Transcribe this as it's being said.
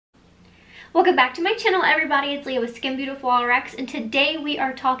Welcome back to my channel, everybody. It's Leah with Skin Beautiful RX, and today we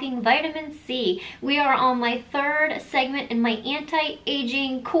are talking vitamin C. We are on my third segment in my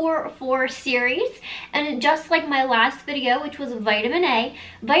anti-aging Core 4 series, and just like my last video, which was vitamin A,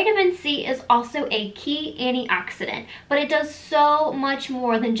 vitamin C is also a key antioxidant, but it does so much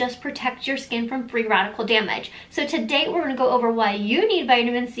more than just protect your skin from free radical damage. So today we're going to go over why you need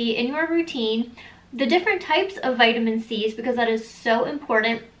vitamin C in your routine, the different types of vitamin C's, because that is so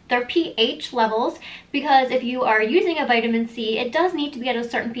important, their pH levels, because if you are using a vitamin C, it does need to be at a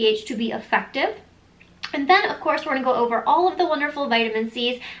certain pH to be effective. And then, of course, we're going to go over all of the wonderful vitamin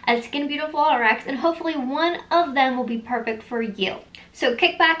C's as Skin Beautiful RX, and hopefully one of them will be perfect for you. So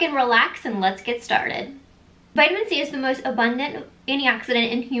kick back and relax, and let's get started. Vitamin C is the most abundant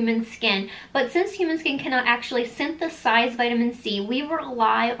antioxidant in human skin, but since human skin cannot actually synthesize vitamin C, we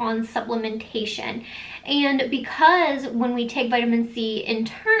rely on supplementation. And because when we take vitamin C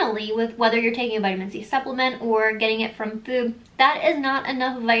internally, with whether you're taking a vitamin C supplement or getting it from food, that is not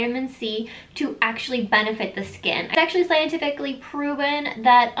enough vitamin C to actually benefit the skin. It's actually scientifically proven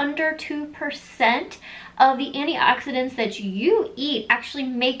that under 2% of the antioxidants that you eat actually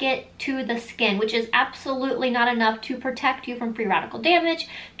make it to the skin, which is absolutely not enough to protect you from free radical damage,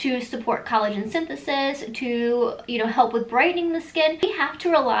 to support collagen synthesis, to help with brightening the skin. We have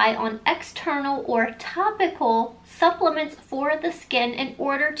to rely on external or topical supplements for the skin in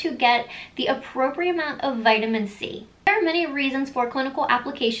order to get the appropriate amount of vitamin C. There are many reasons for clinical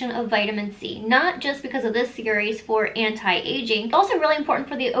application of vitamin C, not just because of this series for anti-aging, but also really important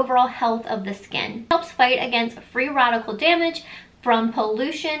for the overall health of the skin. It helps fight against free radical damage from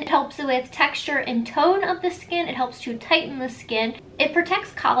pollution. It helps with texture and tone of the skin. It helps to tighten the skin. It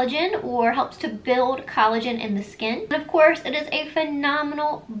protects collagen, or helps to build collagen in the skin. And of course, it is a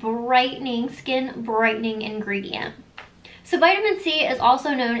phenomenal skin brightening ingredient. So vitamin C is also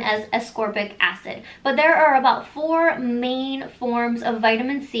known as ascorbic acid, but there are about 4 main forms of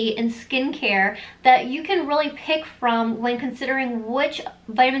vitamin C in skincare that you can really pick from when considering which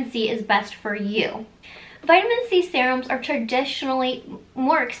vitamin C is best for you. Vitamin C serums are traditionally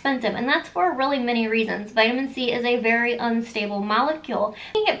more expensive, and that's for really many reasons. Vitamin C is a very unstable molecule.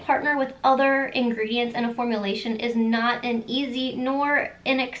 Making it partner with other ingredients in a formulation is not an easy nor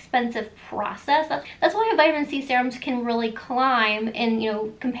inexpensive process. That's why vitamin C serums can really climb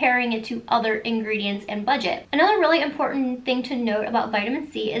in, comparing it to other ingredients and budget. Another really important thing to note about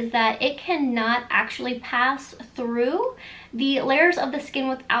vitamin C is that it cannot actually pass through the layers of the skin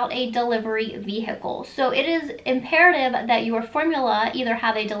without a delivery vehicle. So it is imperative that your formula either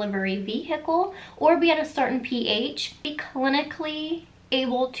have a delivery vehicle or be at a certain pH, be clinically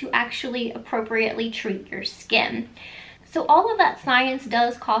able to actually appropriately treat your skin. So all of that science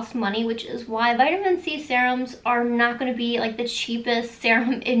does cost money, which is why vitamin C serums are not going to be like the cheapest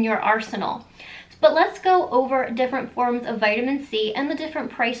serum in your arsenal. But let's go over different forms of vitamin C and the different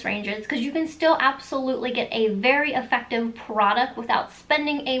price ranges, because you can still absolutely get a very effective product without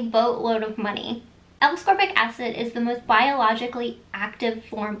spending a boatload of money. Ascorbic acid is the most biologically active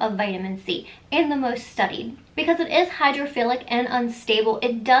form of vitamin C and the most studied. Because it is hydrophilic and unstable,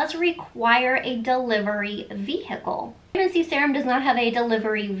 it does require a delivery vehicle. Vitamin C serum does not have a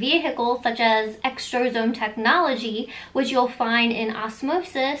delivery vehicle such as extrosome technology, which you'll find in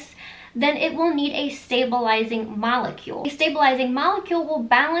osmosis. Then it will need a stabilizing molecule. A stabilizing molecule will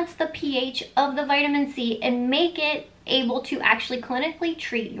balance the pH of the vitamin C and make it able to actually clinically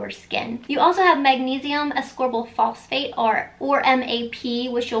treat your skin. You also have Magnesium Ascorbyl Phosphate, or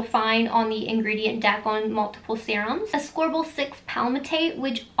MAP, which you'll find on the ingredient deck on multiple serums. Ascorbyl 6-palmitate,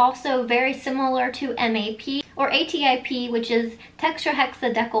 which also very similar to MAP, or ATIP, which is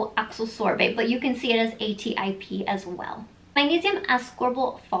Tetrahexyldecyl Acsorbate, but you can see it as ATIP as well. Magnesium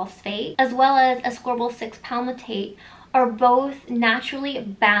Ascorbyl Phosphate as well as Ascorbyl 6-palmitate are both naturally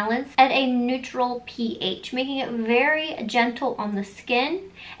balanced at a neutral pH, making it very gentle on the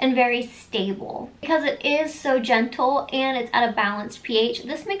skin and very stable. Because it is so gentle and it's at a balanced pH,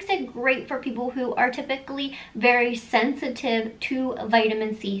 this makes it great for people who are typically very sensitive to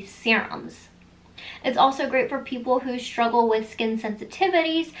vitamin C serums. It's also great for people who struggle with skin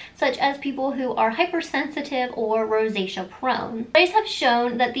sensitivities, such as people who are hypersensitive or rosacea prone. Studies have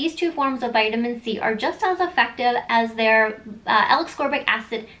shown that these two forms of vitamin C are just as effective as their Ascorbic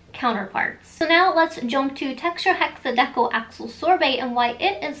acid counterparts. So now let's jump to Tetrahexyldecyl Acsorbate and why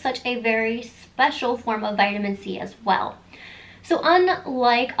it is such a very special form of vitamin C as well. So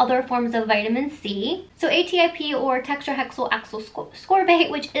unlike other forms of vitamin C, so ATIP or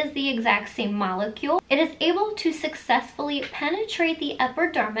Tetrahexyldecyl, which is the exact same molecule, it is able to successfully penetrate the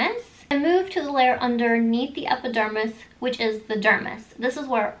epidermis and move to the layer underneath the epidermis, which is the dermis. This is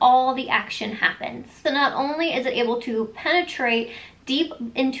where all the action happens. So not only is it able to penetrate deep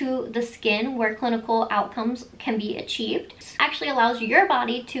into the skin where clinical outcomes can be achieved, it actually allows your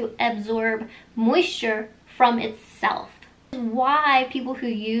body to absorb moisture from itself. Why people who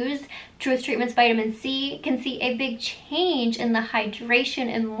use Truth Treatments Vitamin C can see a big change in the hydration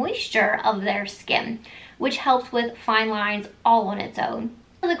and moisture of their skin, which helps with fine lines all on its own.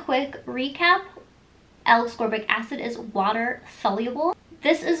 As a quick recap, Ascorbic acid is water soluble.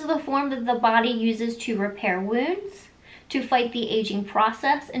 This is the form that the body uses to repair wounds, to fight the aging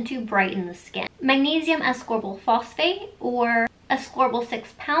process, and to brighten the skin. Magnesium Ascorbyl phosphate, or ascorbyl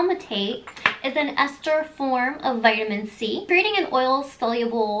 6-palmitate, is an ester form of vitamin C. Creating an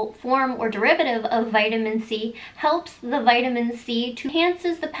oil-soluble form or derivative of vitamin C helps the vitamin C to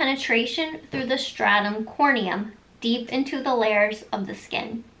enhances the penetration through the stratum corneum, deep into the layers of the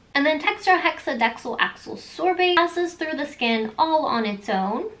skin. And then Tetrahexyldecyl Acsorbate passes through the skin all on its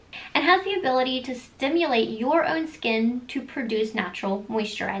own and has the ability to stimulate your own skin to produce natural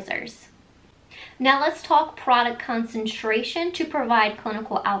moisturizers. Now let's talk product concentration to provide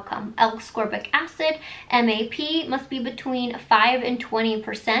clinical outcome. Ascorbic acid, MAP, must be between 5 and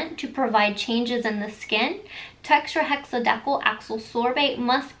 20% to provide changes in the skin. Tetrahexyldecyl Acsorbate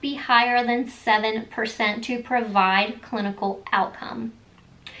must be higher than 7% to provide clinical outcome.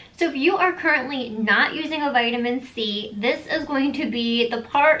 So if you are currently not using a vitamin C, this is going to be the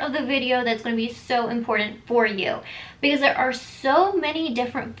part of the video that's going to be so important for you, because there are so many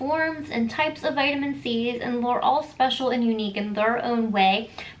different forms and types of vitamin C's, and they're all special and unique in their own way.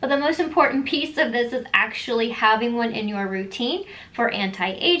 But the most important piece of this is actually having one in your routine for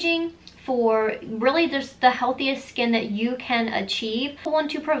anti-aging, for really just the healthiest skin that you can achieve. You want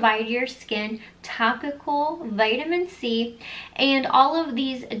to provide your skin topical vitamin C, and all of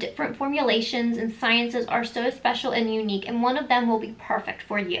these different formulations and sciences are so special and unique, and one of them will be perfect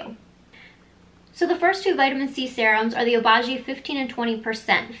for you. So the first two vitamin C serums are the Obagi 15 and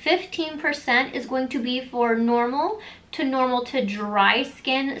 20%. 15% is going to be for normal to dry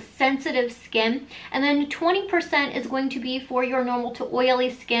skin, sensitive skin, and then 20% is going to be for your normal to oily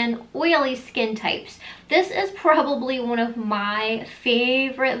skin types. This is probably one of my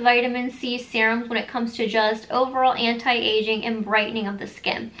favorite vitamin C serums when it comes to just overall anti-aging and brightening of the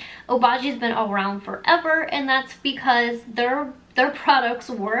skin. Obagi's been around forever, and that's because their products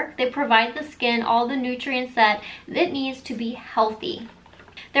work. They provide the skin all the nutrients that it needs to be healthy.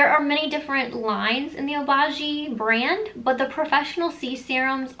 There are many different lines in the Obagi brand, but the Professional C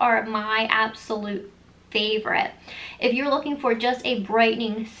serums are my absolute favorite. If you're looking for just a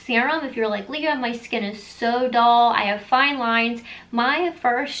brightening serum, if you're like, Leah, my skin is so dull, I have fine lines, my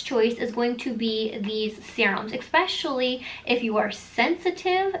first choice is going to be these serums, especially if you are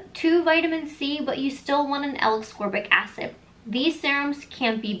sensitive to vitamin C, but you still want an Ascorbic acid. These serums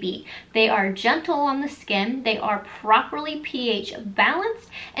can't be beat. They are gentle on the skin, they are properly pH balanced,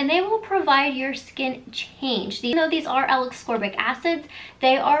 and they will provide your skin change. Even though these are Ascorbic acids,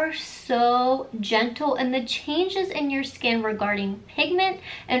 they are so gentle, and the changes in your skin regarding pigment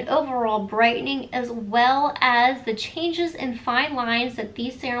and overall brightening, as well as the changes in fine lines that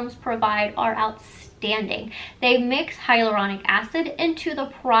these serums provide, are outstanding. They mix hyaluronic acid into the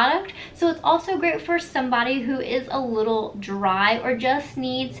product, so it's also great for somebody who is a little dry or just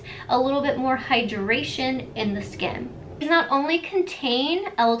needs a little bit more hydration in the skin. These not only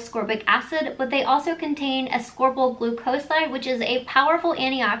contain Ascorbic acid, but they also contain ascorbyl glucoside, which is a powerful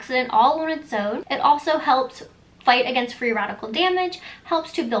antioxidant all on its own. It also helps fight against free radical damage,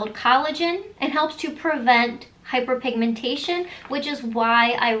 helps to build collagen, and helps to prevent hyperpigmentation, which is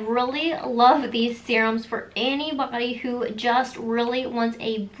why I really love these serums for anybody who just really wants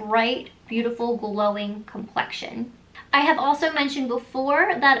a bright, beautiful, glowing complexion. I have also mentioned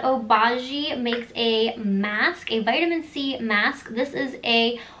before that Obagi makes a mask, a vitamin C mask. This is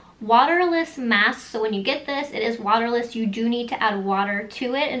a waterless mask, so when you get this, it is waterless. You do need to add water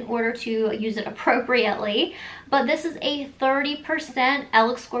to it in order to use it appropriately, but this is a 30%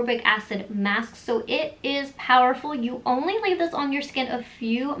 Ascorbic acid mask, so it is powerful. You only leave this on your skin a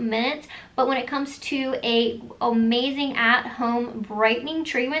few minutes, but when it comes to a amazing at-home brightening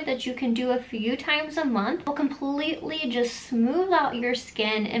treatment that you can do a few times a month, it will completely just smooth out your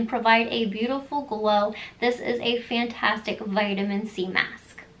skin and provide a beautiful glow. This is a fantastic vitamin C mask.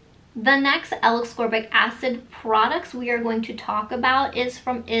 The next Ascorbic acid products we are going to talk about is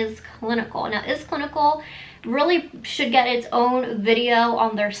from Clinical. Now, Clinical really should get its own video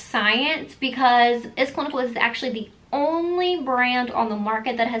on their science, because Clinical is actually the only brand on the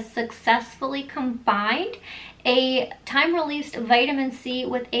market that has successfully combined a time-released vitamin C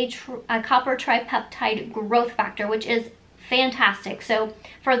with a copper tripeptide growth factor, which is fantastic. So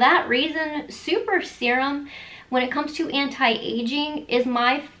for that reason, Super Serum, when it comes to anti-aging, is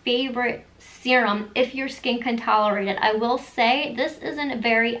my favorite serum if your skin can tolerate it. I will say this isn't a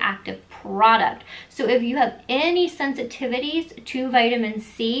very active product, so if you have any sensitivities to vitamin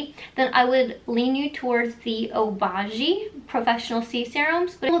C, then I would lean you towards the Obagi Professional C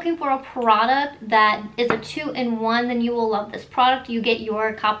Serums. But if you're looking for a product that is a 2-in-1, then you will love this product. You get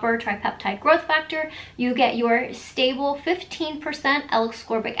your copper tripeptide growth factor, you get your stable 15%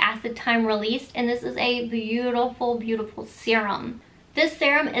 Ascorbic Acid time released, and this is a beautiful, beautiful serum. This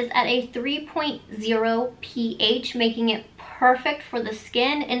serum is at a 3.0 pH, making it perfect for the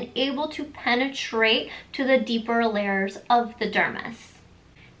skin and able to penetrate to the deeper layers of the dermis.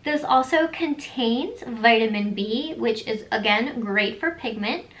 This also contains vitamin B, which is again great for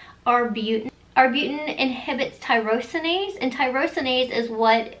pigment. Arbutin inhibits tyrosinase, and tyrosinase is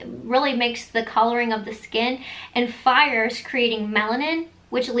what really makes the coloring of the skin and fires, creating melanin,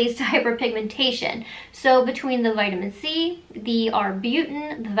 which leads to hyperpigmentation. So between the vitamin C, the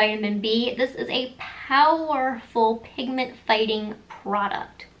arbutin, the vitamin B, this is a powerful pigment fighting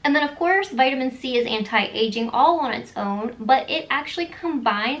product. And then of course, vitamin C is anti-aging all on its own, but it actually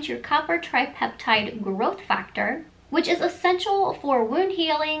combines your copper tripeptide growth factor, which is essential for wound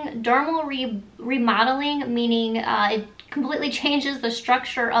healing, dermal remodeling, meaning it completely changes the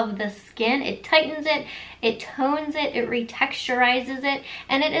structure of the skin. It tightens it, it tones it, it retexturizes it,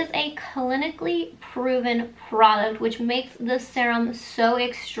 and it is a clinically proven product, which makes this serum so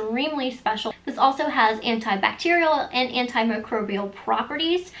extremely special. This also has antibacterial and antimicrobial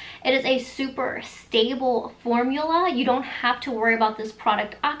properties. It is a super stable formula. You don't have to worry about this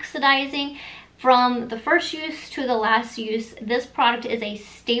product oxidizing. From the first use to the last use, this product is a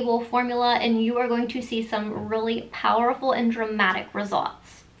stable formula, and you are going to see some really powerful and dramatic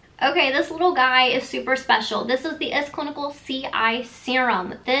results. Okay, this little guy is super special. This is the Clinical C Eye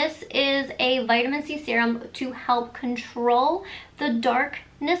Serum. This is a vitamin C serum to help control the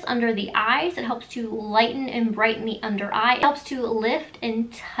darkness under the eyes. It helps to lighten and brighten the under eye. It helps to lift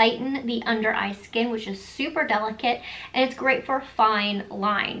and tighten the under eye skin, which is super delicate, and it's great for fine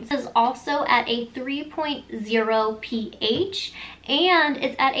lines. This is also at a 3.0 pH, and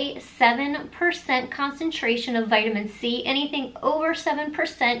it's at a 7% concentration of vitamin C. Anything over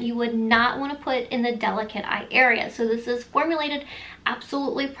 7% you would not want to put in the delicate eye area. So this is formulated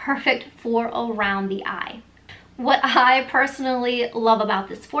absolutely perfect for around the eye. What I personally love about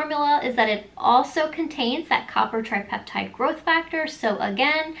this formula is that it also contains that copper tripeptide growth factor. So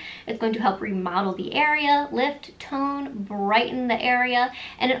again, it's going to help remodel the area, lift, tone, brighten the area.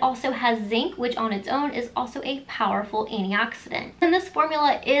 And it also has zinc, which on its own is also a powerful antioxidant. And this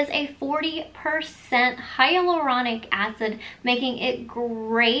formula is a 40% hyaluronic acid, making it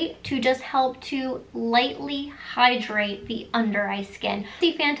great to just help to lightly hydrate the under eye skin.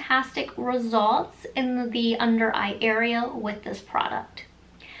 See fantastic results in the under eye area with this product.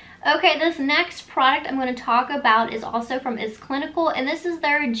 Okay, this next product I'm going to talk about is also from Clinical, and this is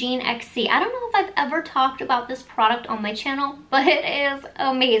their GeneXC. I don't know if I've ever talked about this product on my channel, but it is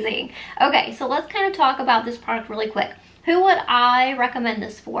amazing. Okay, so let's kind of talk about this product really quick. Who would I recommend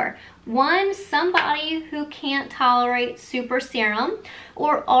this for? One, somebody who can't tolerate Super Serum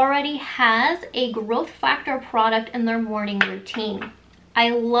or already has a growth factor product in their morning routine.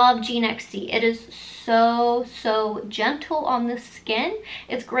 I love GeneXC. It is so gentle on the skin.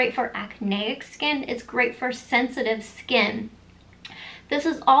 It's great for acneic skin. It's great for sensitive skin. This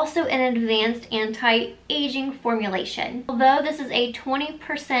is also an advanced anti-aging formulation. Although this is a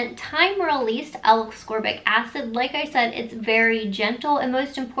 20% time-released Ascorbic acid, like I said, it's very gentle, and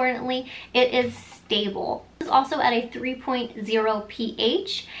most importantly, it is stable. This is also at a 3.0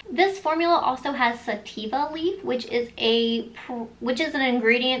 pH. This formula also has sativa leaf, which is an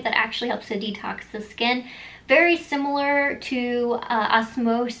ingredient that actually helps to detox the skin. Very similar to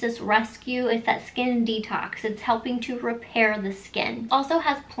Osmosis Rescue. It's that skin detox. It's helping to repair the skin. Also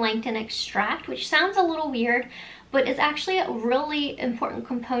has plankton extract, which sounds a little weird, but it's actually a really important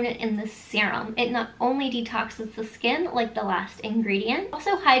component in the serum. It not only detoxes the skin like the last ingredient,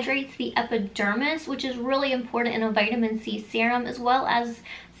 also hydrates the epidermis, which is really important in a vitamin C serum, as well as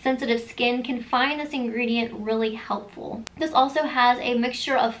sensitive skin can find this ingredient really helpful. This also has a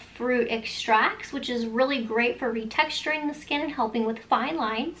mixture of fruit extracts, which is really great for retexturing the skin and helping with fine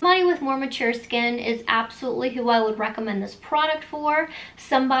lines. Somebody with more mature skin is absolutely who I would recommend this product for.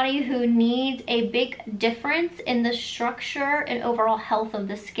 Somebody who needs a big difference in the structure and overall health of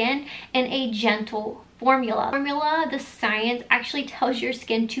the skin and a gentle formula. The science actually tells your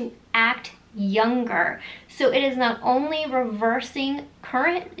skin to act younger. So it is not only reversing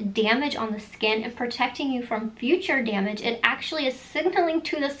current damage on the skin and protecting you from future damage, it actually is signaling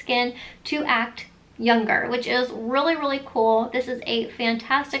to the skin to act younger, which is really, really cool. This is a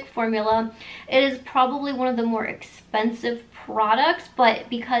fantastic formula. It is probably one of the more expensive products, but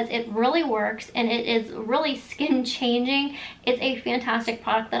because it really works and it is really skin changing, it's a fantastic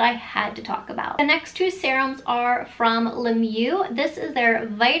product that I had to talk about. The next two serums are from Mieux. This is their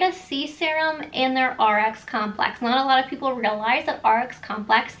Vita C Serum and their RX Complex. Not a lot of people realize that RX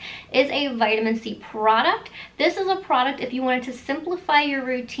Complex is a vitamin C product. This is a product if you wanted to simplify your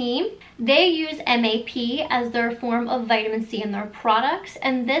routine. They use MAP as their form of vitamin C in their products,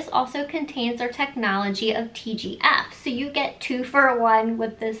 and this also contains their technology of TGF. So you get 2 for 1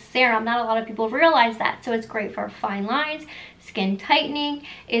 with this serum. Not a lot of people realize that. So it's great for fine lines, skin tightening.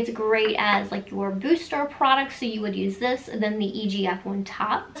 It's great as like your booster product, so you would use this, then the EGF on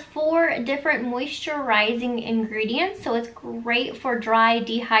top. It's 4 different moisturizing ingredients, so it's great for dry,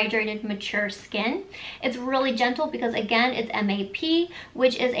 dehydrated, mature skin. It's really gentle because again, it's MAP,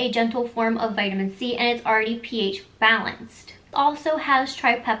 which is a gentle form of vitamin C, and it's already pH balanced. Also has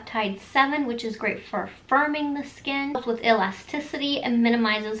tripeptide 7, which is great for firming the skin, helps with elasticity and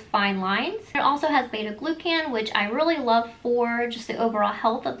minimizes fine lines. It also has beta-glucan, which I really love for just the overall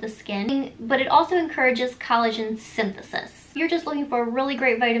health of the skin, but it also encourages collagen synthesis. If you're just looking for a really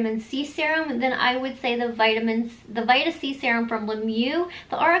great vitamin C serum, then I would say the Vita C Serum from Mieux.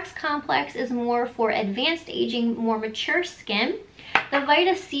 The RX Complex is more for advanced aging, more mature skin. The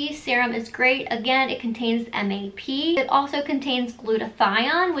Vita C Serum is great. Again, it contains MAP. It also contains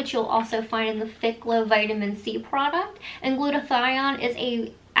glutathione, which you'll also find in the Fitglow Vitamin C product. And glutathione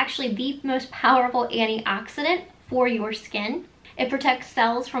is actually the most powerful antioxidant for your skin. It protects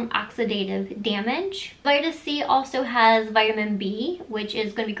cells from oxidative damage. Vita C also has vitamin B, which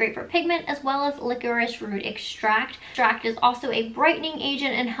is going to be great for pigment, as well as licorice root extract. Extract is also a brightening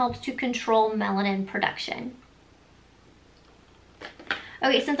agent and helps to control melanin production.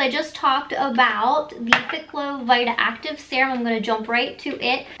 Okay, since I just talked about the Fitglow Vita-ActiveSerum, I'm going to jump right to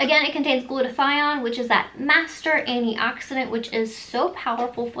it. Again, it contains glutathione, which is that master antioxidant, which is so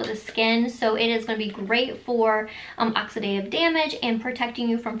powerful for the skin. So it is going to be great for oxidative damage and protecting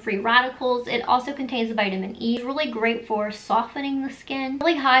you from free radicals. It also contains vitamin E. It's really great for softening the skin.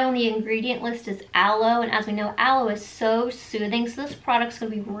 Really high on the ingredient list is aloe, and as we know, aloe is so soothing. So this product's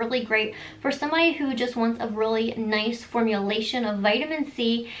going to be really great for somebody who just wants a really nice formulation of vitamin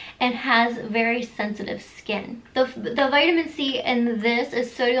C and has very sensitive skin. The vitamin C in this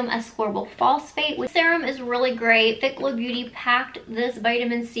is sodium ascorbyl phosphate. The serum is really great. Fitglow Beauty packed this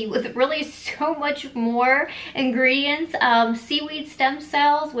vitamin C with really so much more ingredients. Seaweed stem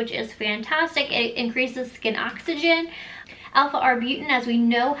cells, which is fantastic. It increases skin oxygen. Alpha-arbutin, as we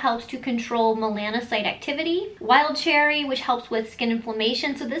know, helps to control melanocyte activity. Wild cherry, which helps with skin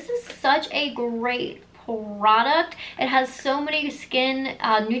inflammation. So this is such a great product. It has so many skin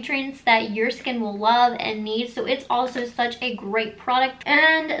nutrients that your skin will love and need, so it's also such a great product.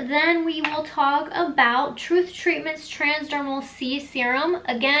 And then we will talk about Treatments Transdermal C Serum.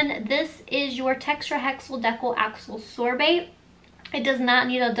 Again, this is your Tetrahexyldecyl Acsorbate. It does not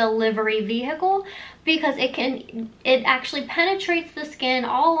need a delivery vehicle because it actually penetrates the skin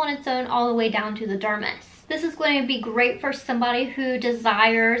all on its own, all the way down to the dermis. This is going to be great for somebody who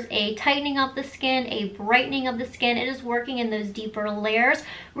desires a tightening of the skin, a brightening of the skin. It is working in those deeper layers,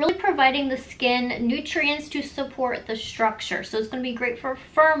 really providing the skin nutrients to support the structure. So it's going to be great for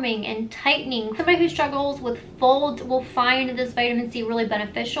firming and tightening. Somebody who struggles with folds will find this vitamin C really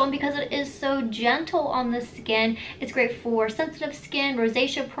beneficial, and because it is so gentle on the skin, it's great for sensitive skin,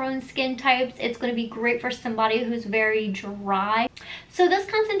 rosacea prone skin types. It's going to be great for somebody who's very dry. So this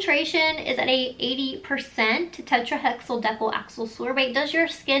concentration is at a 80% Tetrahexyldecyl Acsorbate. Does your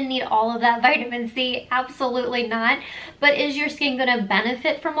skin need all of that vitamin C? Absolutely not. But is your skin going to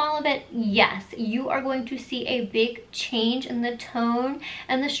benefit from all of it? Yes. You are going to see a big change in the tone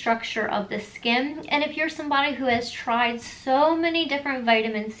and the structure of the skin. And if you're somebody who has tried so many different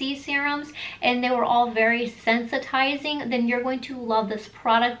vitamin C serums and they were all very sensitizing, then you're going to love this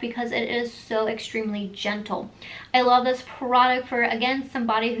product because it is so extremely gentle. I love this product for, again,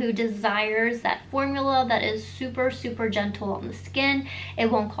 somebody who desires that formula that is super, super gentle on the skin. It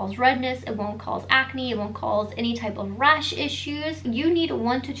won't cause redness, it won't cause acne, it won't cause any type of rash issues. You need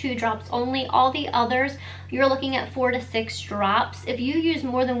 1 to 2 drops only. All the others, you're looking at 4 to 6 drops. If you use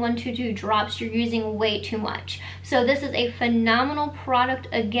more than 1 to 2 drops, you're using way too much. So this is a phenomenal product.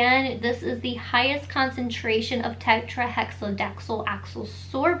 Again, this is the highest concentration of Tetrahexyldecyl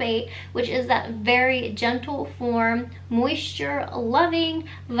Acsorbate, which is that very gentle form, moisture loving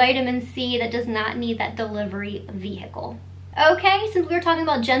vitamin C that does not need that delivery vehicle. Okay, since we were talking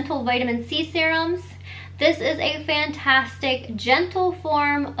about gentle vitamin C serums, this is a fantastic gentle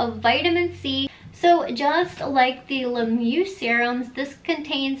form of vitamin C. So just like the Mieux serums, this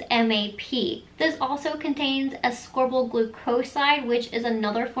contains MAP. This also contains ascorbyl glucoside, which is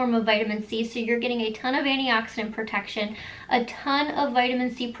another form of vitamin C. So you're getting a ton of antioxidant protection, a ton of vitamin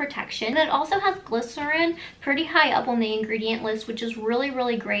C protection. And it also has glycerin pretty high up on the ingredient list, which is really,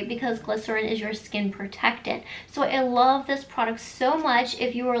 really great because glycerin is your skin protectant. So I love this product so much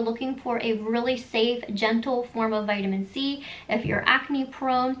if you are looking for a really safe, gentle form of vitamin C, if you're acne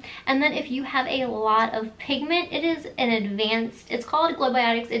prone, and then if you have a lot of pigment. It is an advanced, it's called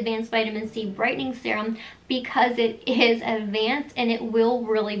Glowbiotics Advanced Vitamin C Brightening Serum because it is advanced and it will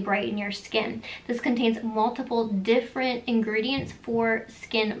really brighten your skin. This contains multiple different ingredients for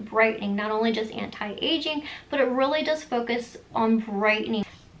skin brightening, not only just anti-aging, but it really does focus on brightening.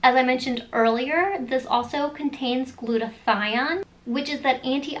 As I mentioned earlier, this also contains glutathione, which is that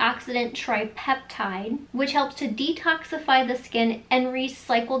antioxidant tripeptide, which helps to detoxify the skin and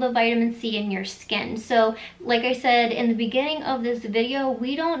recycle the vitamin C in your skin. So like I said in the beginning of this video,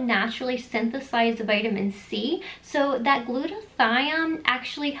 we don't naturally synthesize vitamin C. So that glutathione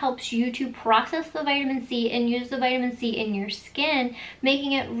actually helps you to process the vitamin C and use the vitamin C in your skin,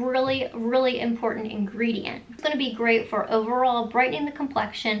 making it really, really important ingredient. It's going to be great for overall brightening the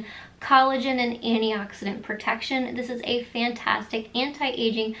complexion, collagen and antioxidant protection. This is a fantastic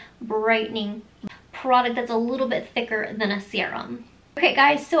anti-aging brightening product that's a little bit thicker than a serum. Okay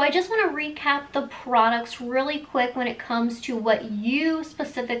guys, so I just want to recap the products really quick when it comes to what you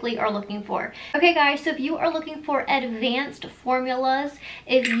specifically are looking for. Okay guys, so if you are looking for advanced formulas,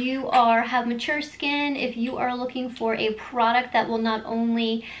 if you have mature skin, if you are looking for a product that will not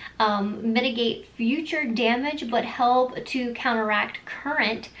only mitigate future damage but help to counteract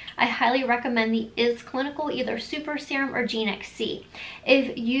current, I highly recommend the Clinical either Super Serum or GeneXC.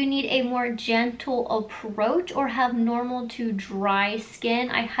 If you need a more gentle approach or have normal to dry skin,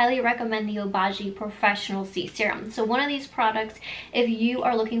 I highly recommend the Obagi Professional C Serum. So one of these products, if you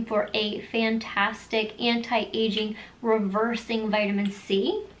are looking for a fantastic anti-aging reversing vitamin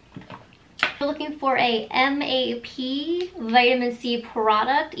C, if you're looking for a MAP vitamin C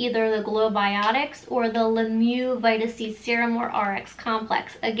product, either the Glowbiotics or the Mieux Vita C Serum or RX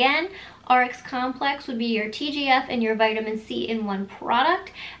Complex. Again, RX Complex would be your TGF and your vitamin C in one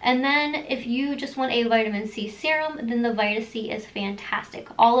product. And then if you just want a vitamin C serum, then the Vita C is fantastic.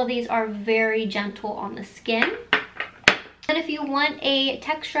 All of these are very gentle on the skin. And if you want a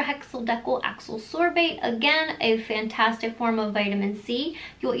Tetrahexyldecyl Acsorbate, again, a fantastic form of vitamin C,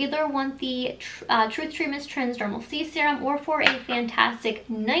 you'll either want the Treatments Transdermal C Serum, or for a fantastic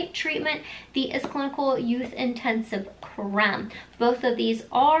night treatment, the Clinical Youth Intensive Creme. Both of these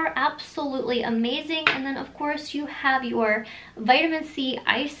are absolutely amazing. And then of course you have your Vitamin C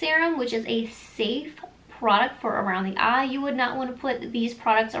Eye Serum, which is a safe product for around the eye. You would not want to put these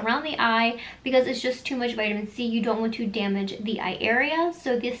products around the eye because it's just too much vitamin C. You don't want to damage the eye area.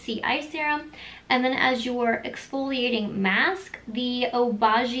 So this C Eye Serum. And then as your exfoliating mask, the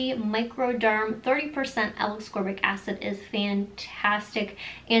Obagi Microderm 30% Ascorbic Acid is fantastic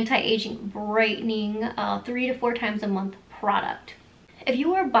anti-aging brightening 3 to 4 times a month product. If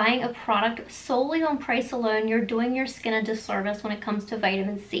you are buying a product solely on price alone, you're doing your skin a disservice when it comes to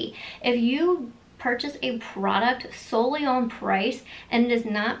vitamin C. If you purchase a product solely on price and it is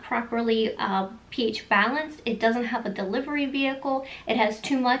not properly pH balanced, it doesn't have a delivery vehicle, it has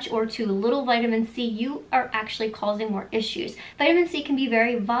too much or too little vitamin C, you are actually causing more issues. Vitamin C can be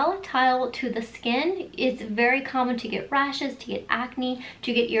very volatile to the skin. It's very common to get rashes, to get acne,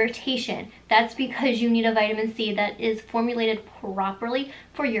 to get irritation. That's because you need a vitamin C that is formulated properly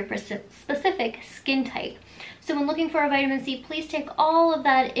for your specific skin type. So when looking for a vitamin C, please take all of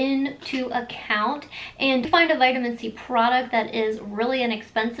that into account. And to find a vitamin C product that is really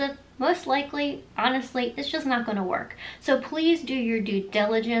inexpensive, most likely, honestly, it's just not going to work. So please do your due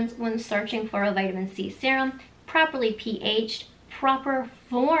diligence when searching for a vitamin C serum, properly pH'd, proper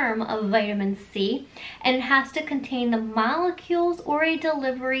form of vitamin C, and it has to contain the molecules or a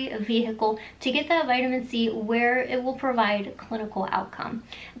delivery vehicle to get that vitamin C where it will provide clinical outcome.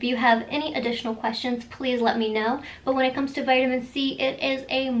 If you have any additional questions, please let me know. But when it comes to vitamin C, it is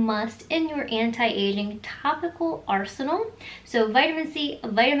a must in your anti-aging topical arsenal. So vitamin C,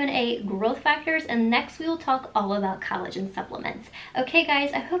 vitamin A, growth factors, and next we will talk all about collagen supplements. Okay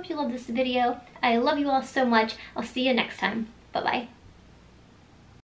guys, I hope you love this video. I love you all so much. I'll see you next time. Bye-bye.